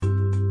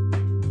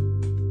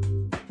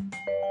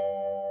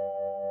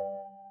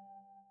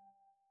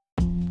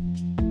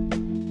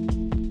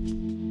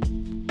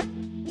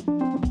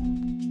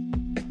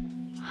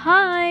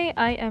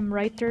Hi, I am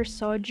writer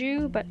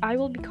Soju, but I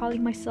will be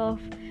calling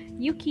myself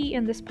Yuki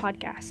in this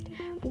podcast.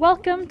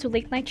 Welcome to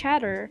Late Night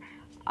Chatter.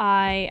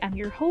 I am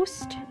your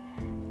host,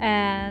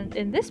 and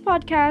in this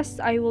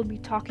podcast, I will be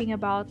talking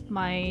about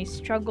my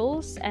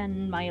struggles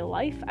and my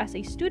life as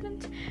a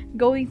student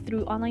going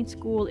through online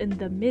school in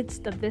the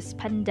midst of this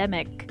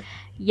pandemic.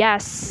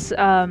 Yes,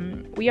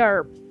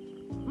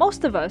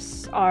 most of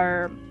us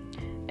are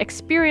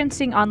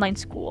experiencing online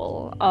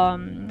school.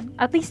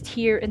 At least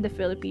here in the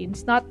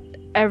Philippines, not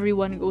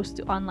everyone goes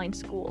to online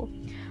school.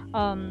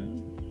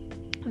 Um,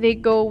 they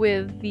go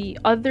with the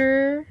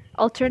other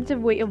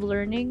alternative way of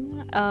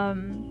learning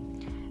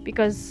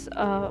because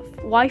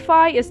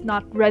Wi-Fi is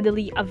not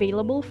readily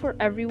available for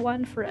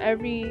everyone, for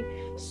every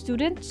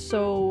student.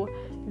 So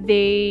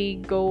they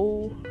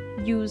go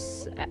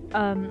use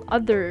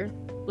other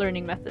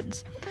learning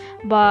methods.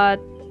 But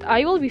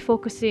I will be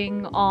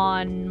focusing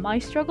on my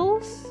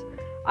struggles.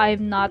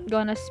 I'm not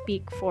gonna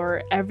speak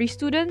for every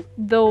student,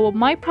 though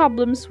my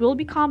problems will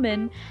be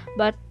common,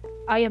 but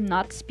I am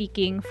not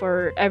speaking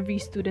for every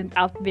student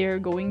out there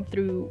going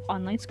through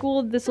online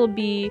school. This will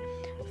be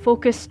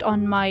focused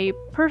on my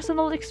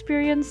personal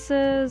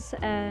experiences,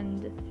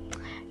 and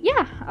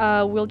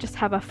yeah, we'll just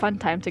have a fun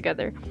time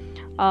together.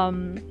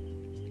 Um,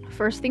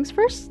 First things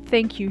first,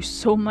 thank you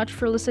so much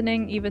for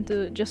listening, even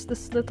to just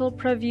this little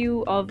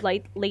preview of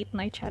late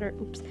night chatter.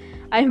 Oops,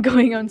 I'm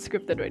going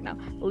unscripted right now.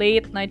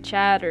 Late night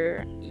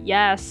chatter.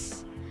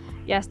 Yes,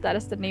 yes, that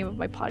is the name of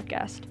my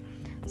podcast.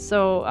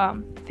 So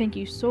thank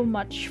you so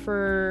much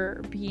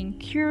for being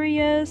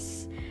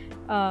curious,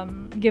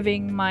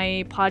 giving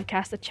my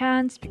podcast a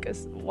chance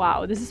because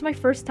wow, this is my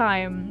first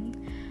time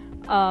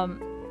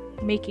um,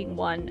 making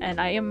one,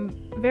 and I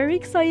am very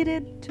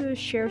excited to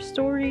share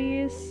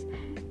stories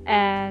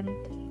and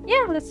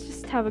yeah, let's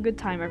just have a good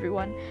time,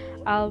 everyone.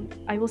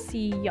 I will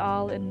see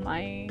y'all in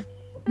my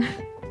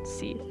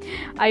see.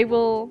 I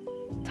will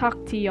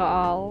talk to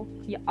y'all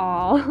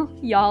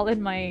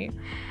in my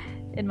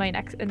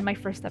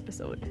first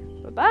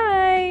episode. Bye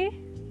bye.